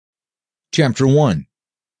Chapter 1.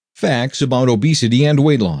 Facts about obesity and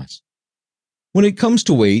weight loss. When it comes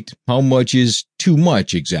to weight, how much is too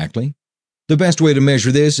much exactly? The best way to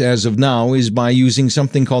measure this as of now is by using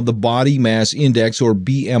something called the Body Mass Index, or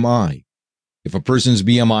BMI. If a person's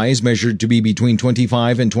BMI is measured to be between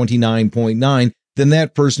 25 and 29.9, then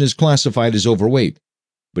that person is classified as overweight.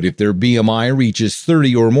 But if their BMI reaches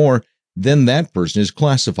 30 or more, then that person is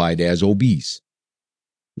classified as obese.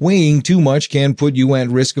 Weighing too much can put you at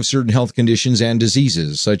risk of certain health conditions and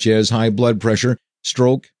diseases, such as high blood pressure,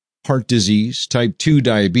 stroke, heart disease, type 2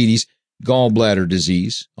 diabetes, gallbladder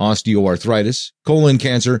disease, osteoarthritis, colon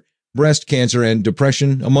cancer, breast cancer, and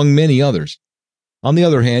depression, among many others. On the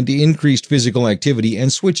other hand, increased physical activity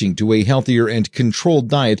and switching to a healthier and controlled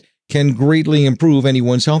diet can greatly improve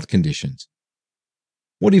anyone's health conditions.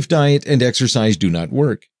 What if diet and exercise do not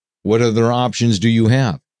work? What other options do you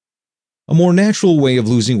have? A more natural way of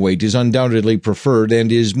losing weight is undoubtedly preferred and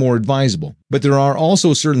is more advisable, but there are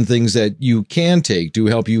also certain things that you can take to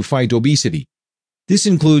help you fight obesity. This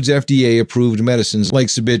includes FDA-approved medicines like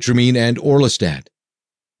sibutramine and orlistat.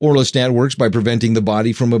 Orlistat works by preventing the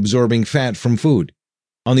body from absorbing fat from food.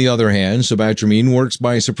 On the other hand, sibutramine works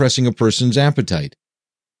by suppressing a person's appetite.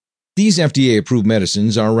 These FDA-approved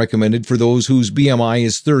medicines are recommended for those whose BMI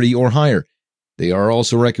is 30 or higher. They are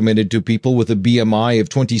also recommended to people with a BMI of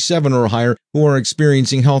 27 or higher who are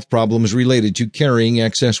experiencing health problems related to carrying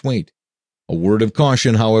excess weight. A word of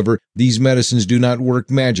caution, however, these medicines do not work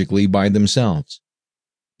magically by themselves.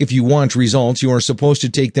 If you want results, you are supposed to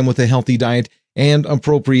take them with a healthy diet and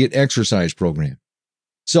appropriate exercise program.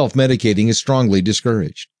 Self-medicating is strongly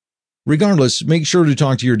discouraged. Regardless, make sure to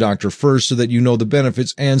talk to your doctor first so that you know the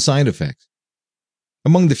benefits and side effects.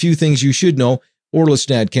 Among the few things you should know,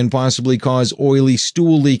 orlistat can possibly cause oily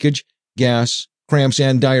stool leakage, gas, cramps,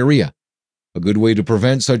 and diarrhea. A good way to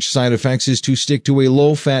prevent such side effects is to stick to a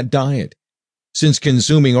low-fat diet. Since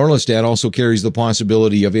consuming orlistat also carries the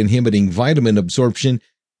possibility of inhibiting vitamin absorption,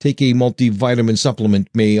 take a multivitamin supplement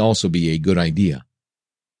may also be a good idea.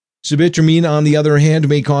 Sibutramine, on the other hand,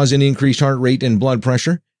 may cause an increased heart rate and blood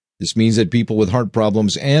pressure. This means that people with heart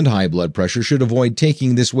problems and high blood pressure should avoid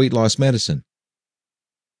taking this weight loss medicine.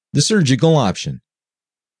 The surgical option.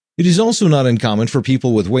 It is also not uncommon for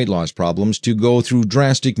people with weight loss problems to go through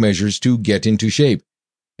drastic measures to get into shape.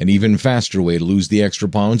 An even faster way to lose the extra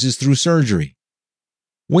pounds is through surgery.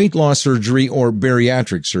 Weight loss surgery, or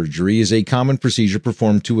bariatric surgery, is a common procedure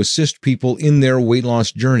performed to assist people in their weight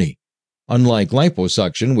loss journey. Unlike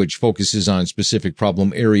liposuction, which focuses on specific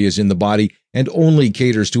problem areas in the body and only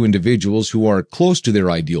caters to individuals who are close to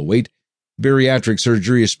their ideal weight, bariatric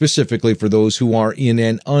surgery is specifically for those who are in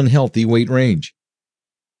an unhealthy weight range.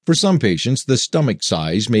 For some patients, the stomach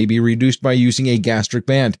size may be reduced by using a gastric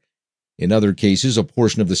band. In other cases, a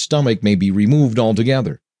portion of the stomach may be removed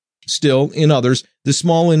altogether. Still, in others, the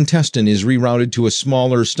small intestine is rerouted to a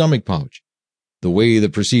smaller stomach pouch. The way the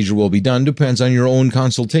procedure will be done depends on your own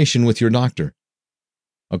consultation with your doctor.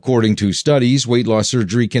 According to studies, weight loss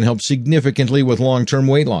surgery can help significantly with long-term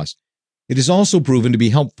weight loss. It is also proven to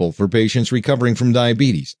be helpful for patients recovering from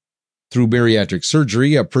diabetes. Through bariatric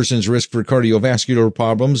surgery, a person's risk for cardiovascular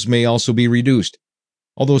problems may also be reduced.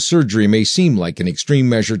 Although surgery may seem like an extreme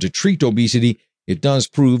measure to treat obesity, it does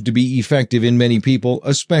prove to be effective in many people,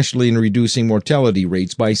 especially in reducing mortality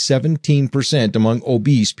rates by 17% among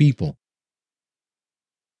obese people.